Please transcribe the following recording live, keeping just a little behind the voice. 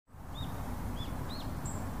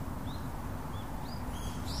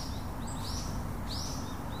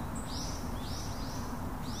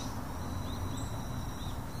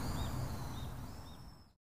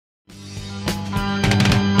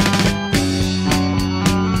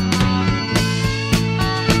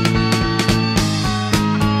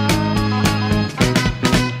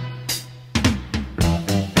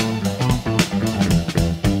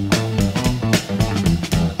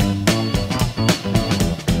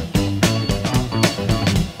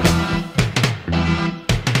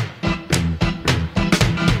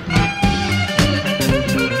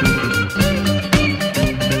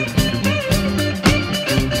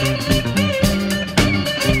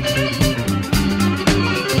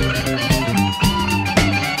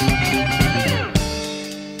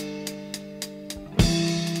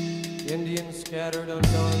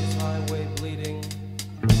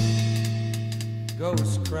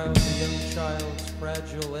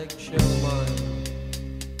eggshell mind.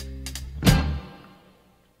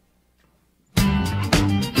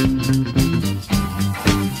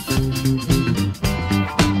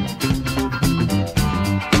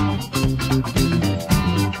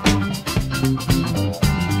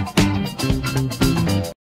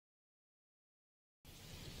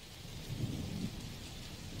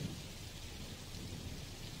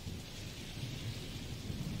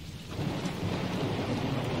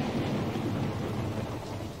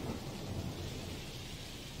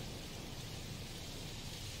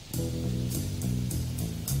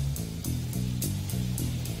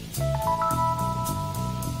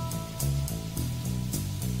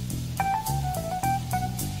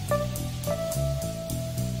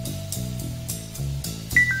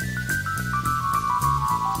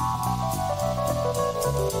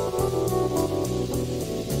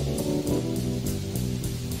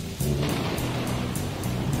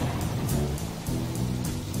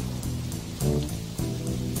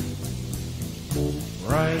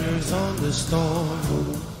 Riders on the storm,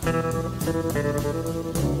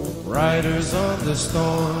 riders on the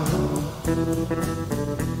storm.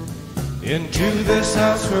 Into this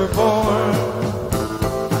house we're born,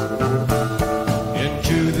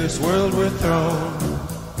 into this world we're thrown.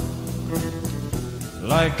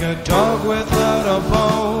 Like a dog without a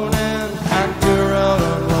bone, an actor out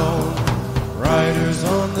on loan. Riders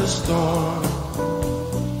on the storm,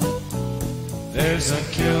 there's a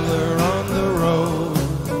killer on the road.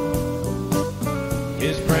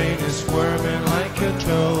 His brain is squirming like a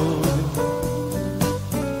toad.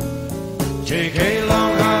 Take a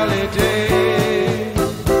long holiday,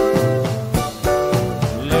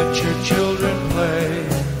 let your children play.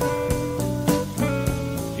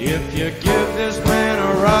 If you give this man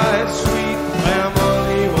a ride, sweet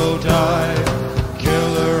family will die.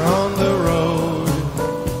 Killer on the road,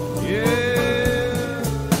 yeah.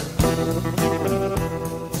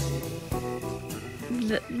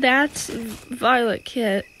 That's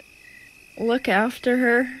Violetkit. Look after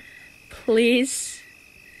her, please.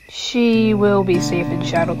 She will be safe in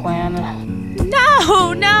Shadow Clan.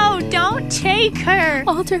 No, no, don't take her.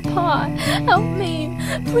 Alderpaw, help me,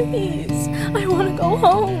 please. I want to go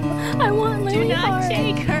home. I want Lady Do not Heart.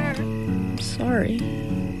 take her. I'm sorry.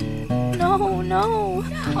 No, no.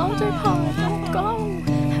 Alderpaw, don't go.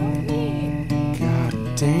 Help me. God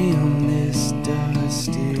damn this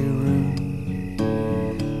dusty room,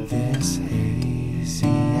 this hazy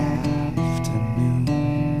afternoon.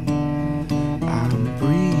 I'm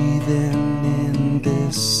breathing in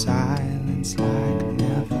this silence like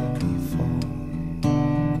never before.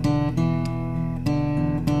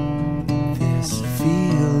 This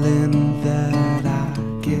feeling that I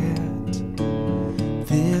get,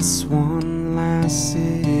 this one last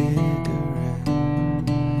cigarette,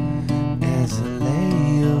 as I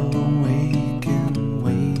lay awake and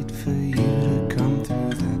wait for you to come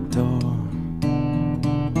through that door.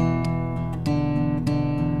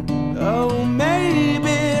 Oh, maybe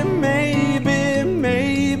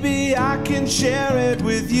I can share it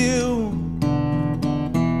with you.